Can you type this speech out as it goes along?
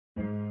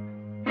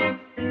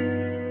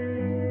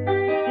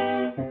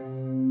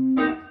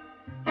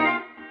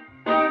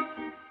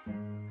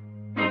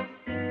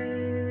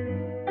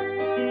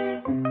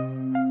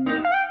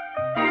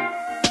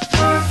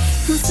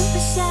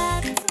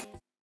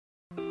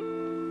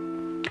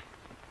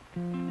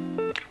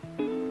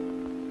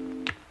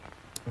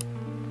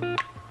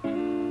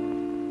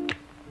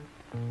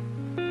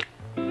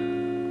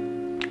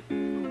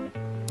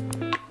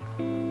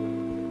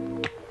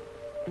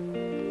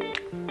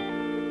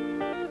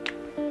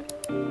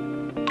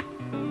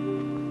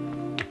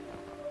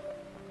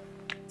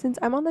Since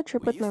I'm on the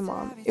trip with my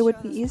mom, it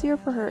would be easier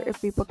for her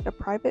if we booked a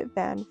private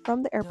van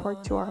from the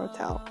airport to our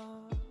hotel.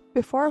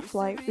 Before our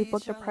flight, we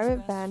booked a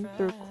private van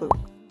through Klook.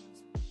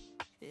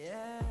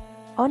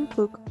 On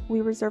Klook, we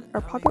reserved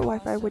our pocket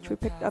Wi-Fi, which we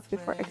picked up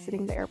before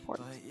exiting the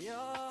airport.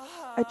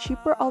 A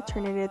cheaper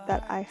alternative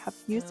that I have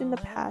used in the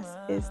past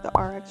is the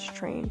RX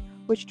train,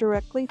 which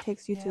directly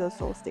takes you to the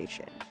Seoul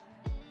station.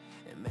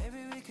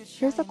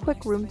 Here's a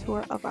quick room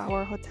tour of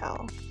our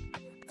hotel.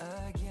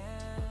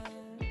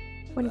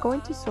 When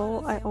going to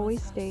Seoul, I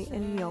always stay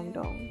in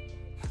Myeongdong.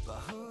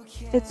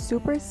 It's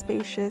super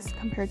spacious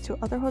compared to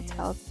other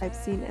hotels I've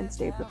seen and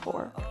stayed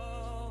before.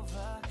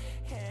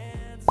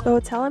 The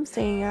hotel I'm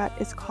staying at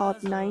is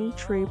called 9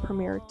 Tree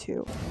Premier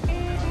 2.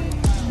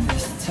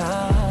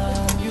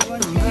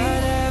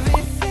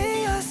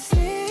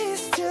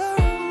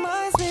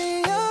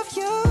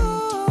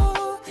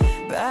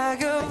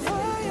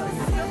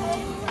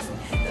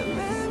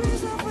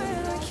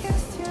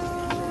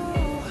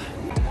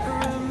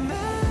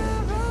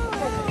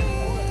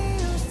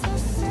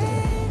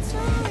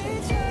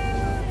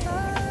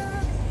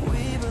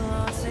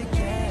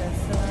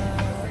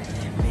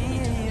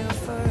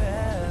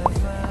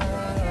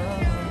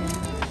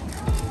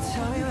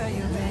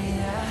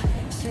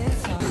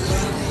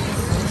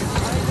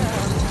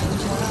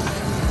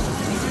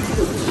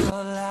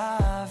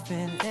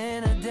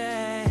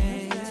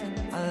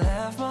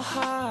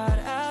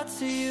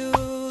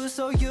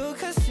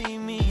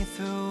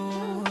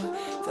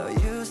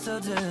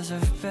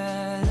 Deserve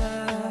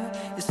better.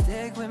 You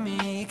stick with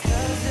me.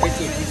 Wait,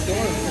 so she's still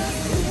on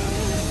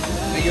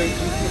so you can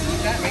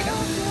eat that right now?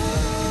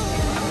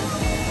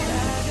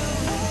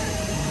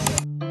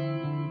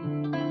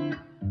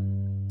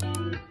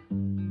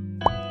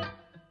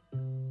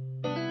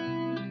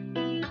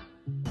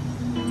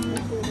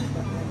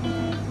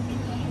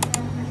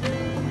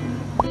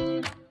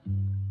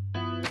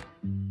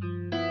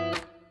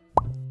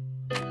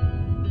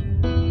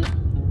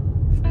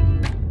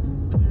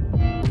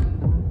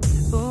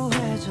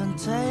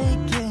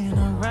 Taking a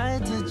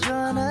ride to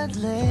Jonah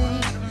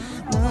Lake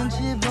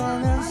눈치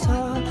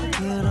보면서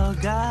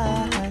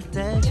들어가 할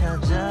때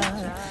찾아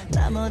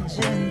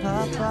나머진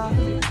바빠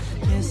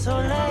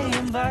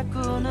개설레임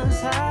바꾸는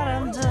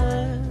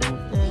사람들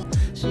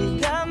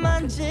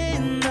시간만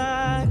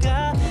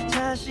지나가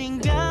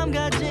자신감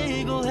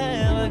가지고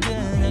해와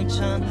그냥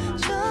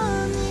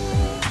천천히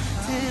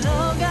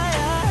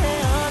들어가야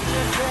해 어쩔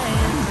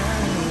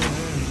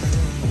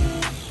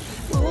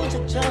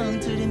때는 무작정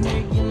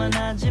들이밀기만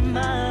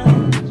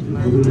하지만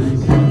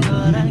그런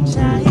거랑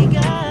차이가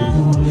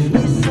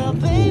있어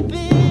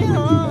baby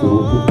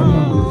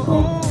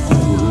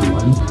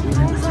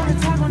동선을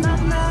타고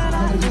난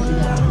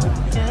날아올라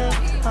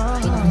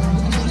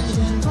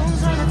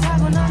동선을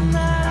타고 난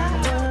날아올라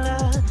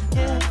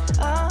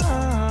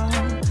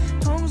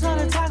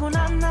동선을 타고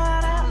난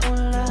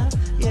날아올라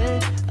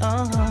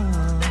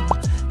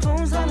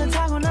동선을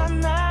타고 난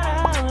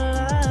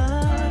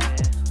날아올라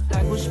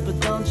알고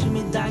싶었던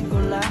춤이 다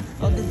골라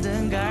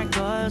어디든 갈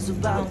거여서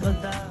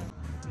바쁘다.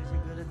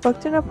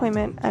 Booked an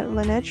appointment at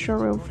Laniege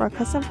Showroom for a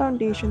custom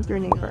foundation through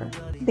Neighbor.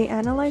 They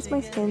analyzed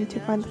my skin to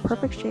find the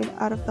perfect shade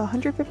out of the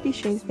 150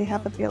 shades they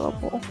have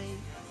available.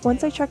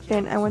 Once I checked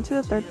in, I went to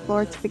the 3rd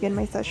floor to begin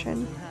my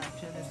session.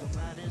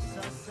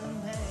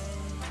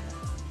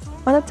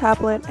 On a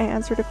tablet, I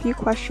answered a few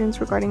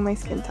questions regarding my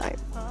skin type.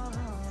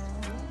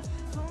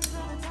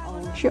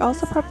 She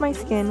also prepped my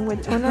skin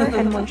with toner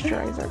and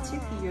moisturizer.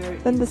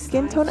 Then the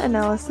skin tone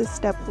analysis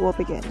step will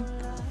begin.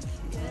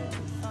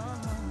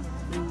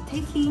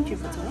 Taking two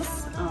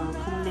photos, comb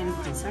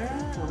cleanser,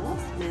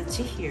 match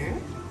here.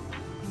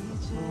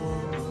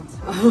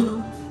 1,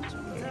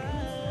 2,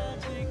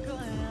 3,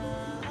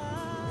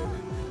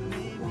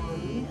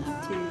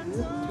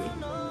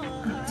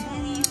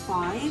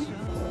 25.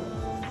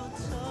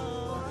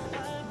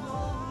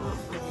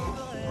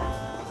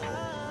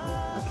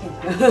 Okay.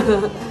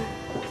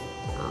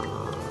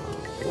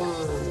 1,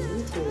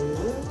 2,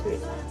 3.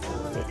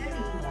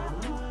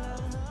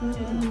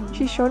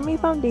 She showed me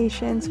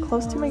foundations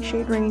close to my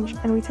shade range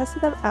and we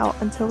tested them out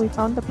until we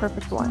found the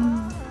perfect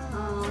one.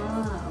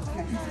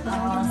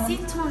 C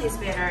tone is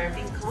better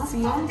because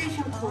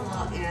foundation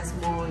color is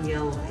more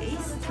yellowish.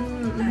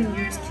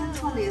 Your skin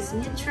tone is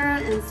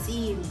neutral and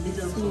C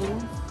middle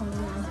tone.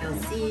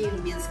 C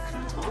means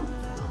cream tone.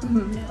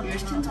 Your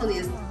skin tone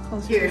is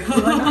here.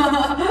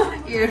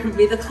 Your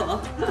middle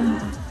color.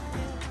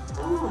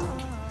 Oh,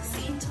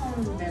 C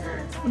tone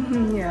better.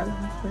 Yeah,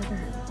 that's better.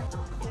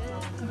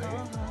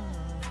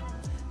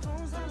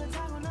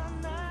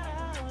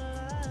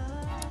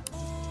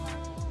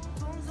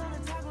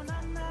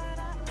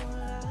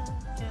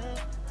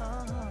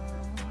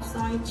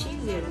 Side cheek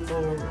is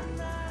more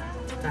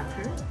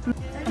darker.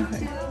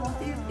 32, what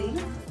do you think?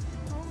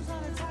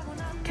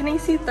 Can I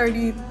see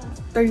 30,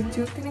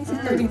 32? Can I see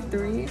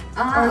 33?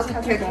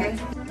 Okay.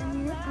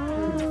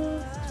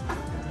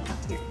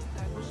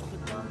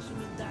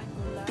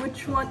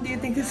 Which one do you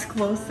think is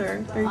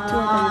closer? 32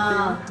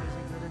 or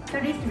 33?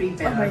 33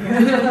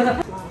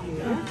 better.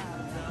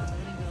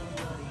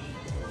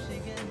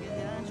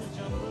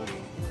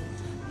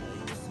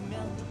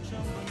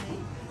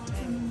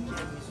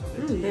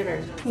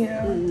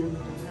 Yeah. Ooh,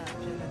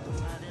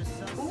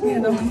 Yeah,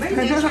 very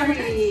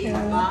naturally.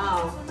 Yeah.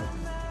 Wow.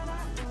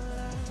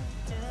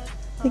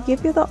 They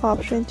give you the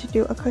option to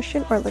do a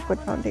cushion or liquid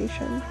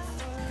foundation.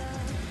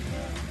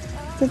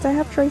 Since I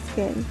have dry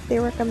skin, they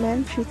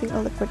recommend choosing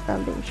a liquid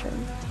foundation.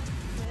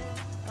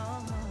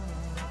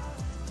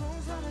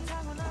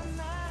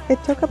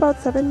 It took about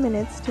 7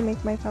 minutes to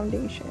make my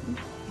foundation.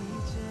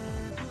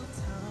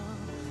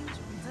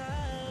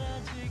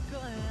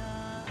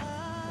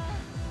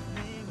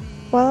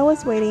 While I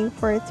was waiting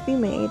for it to be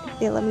made,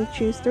 they let me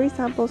choose 3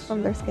 samples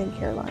from their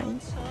skincare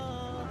lines.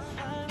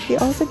 They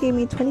also gave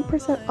me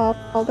 20% off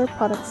all their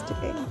products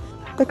today.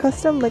 The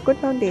custom liquid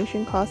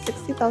foundation cost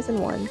 60,000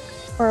 won,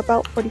 or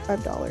about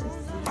 $45.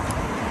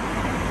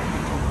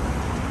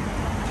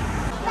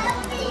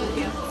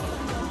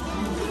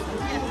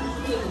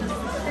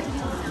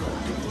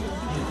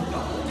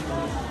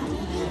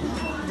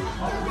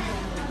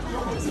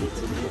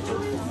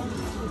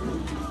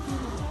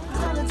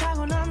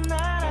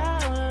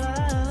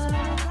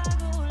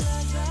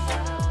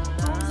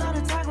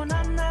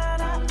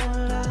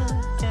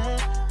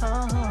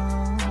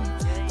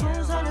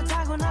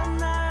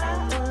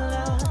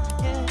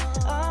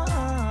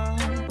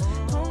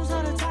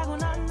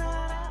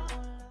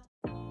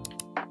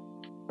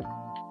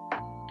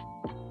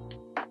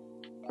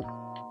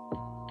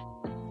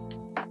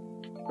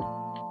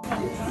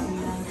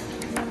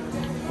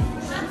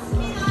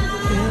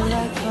 Feel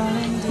like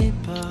falling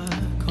deeper.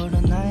 Cold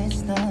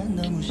nights 난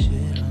너무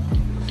싫어.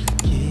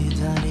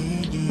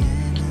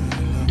 기다리기에는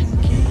너무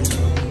길어.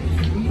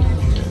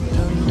 넌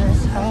내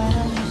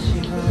사랑이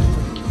식어.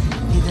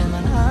 기대만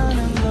하는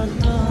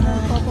것도 난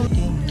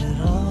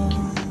힘들어.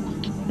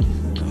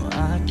 No, I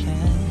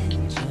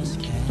can't, just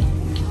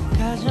can't.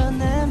 가져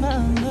내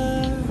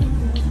마음을,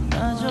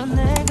 놔줘 내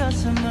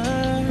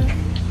가슴을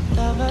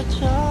다 바쳐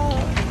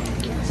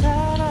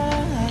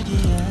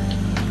사랑하기에.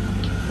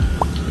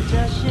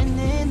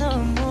 자신이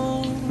너무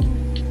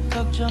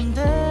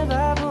걱정돼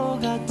바보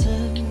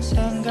같은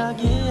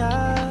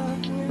생각이야.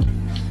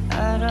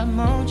 알아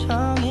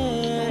멍청해.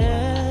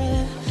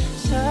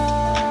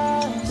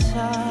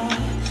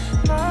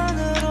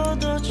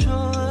 상상만으로도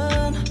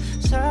좋은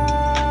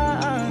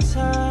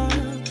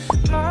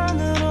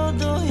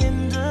상상만으로도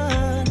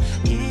힘든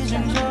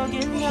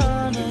이중적인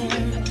면을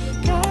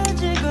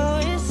가지고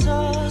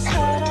있어.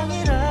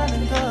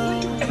 사랑이라는 걸.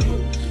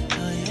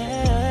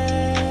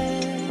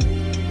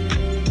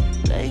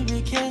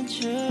 Can't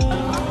you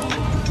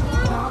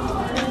come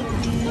with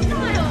me?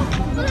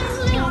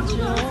 Can't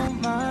you hold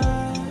my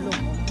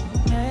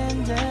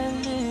hand and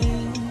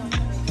leave?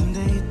 근데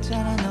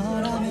있잖아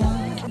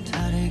너라면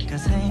다를까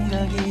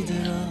생각이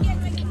들어.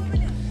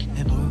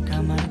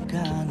 해볼까 말까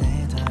내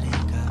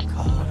다리가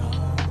걸어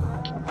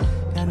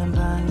가는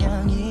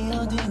방향이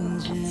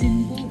어딘지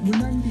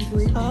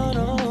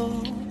서로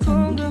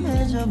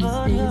궁금해져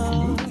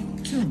버려.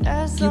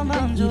 애써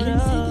맘 졸여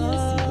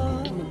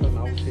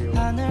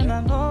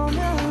하늘만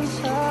보면서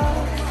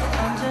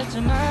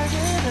언제쯤 알게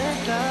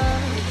될까.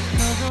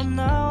 너도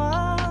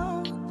나와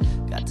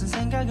같은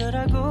생각을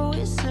하고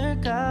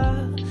있을까.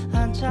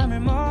 한참을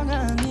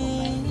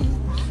멍하니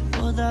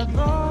보다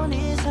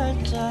보니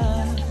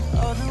살짝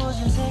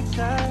어두워진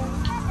색깔.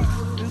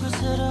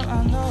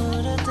 불그스름한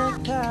노을의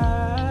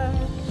색깔.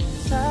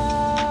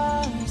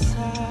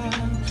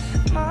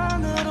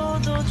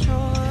 상상만으로도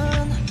좋은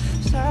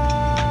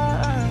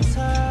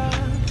상상만으로도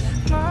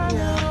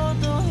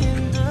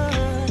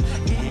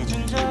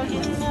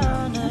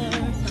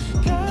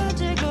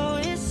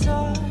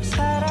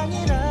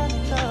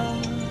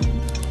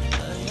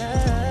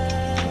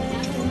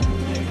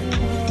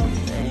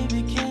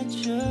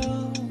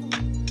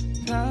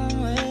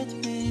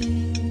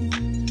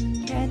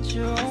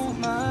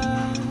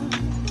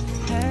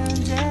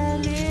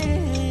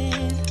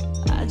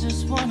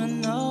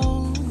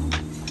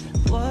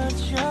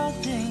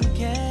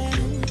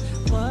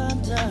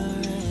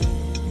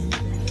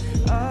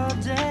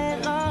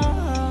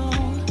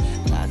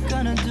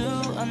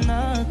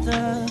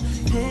another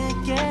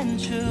pick and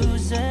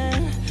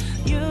choosing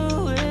you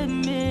with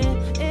me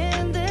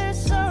in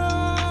this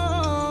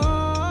song.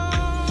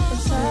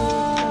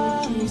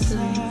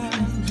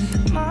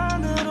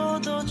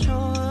 상상만으로도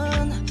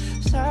좋은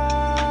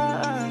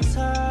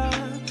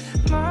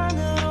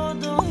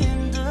상상만으로도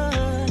힘든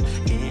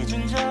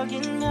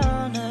이중적인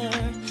면을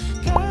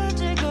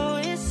가지고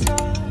있어.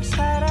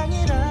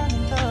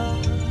 사랑이라는 거.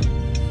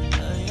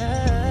 Oh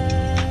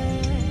yeah.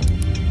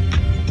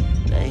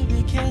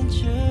 Baby can't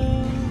you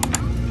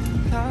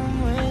come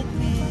with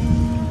me?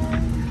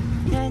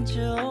 Can't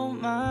you hold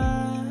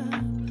my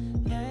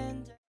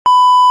hand?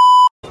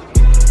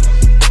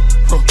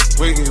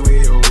 Waking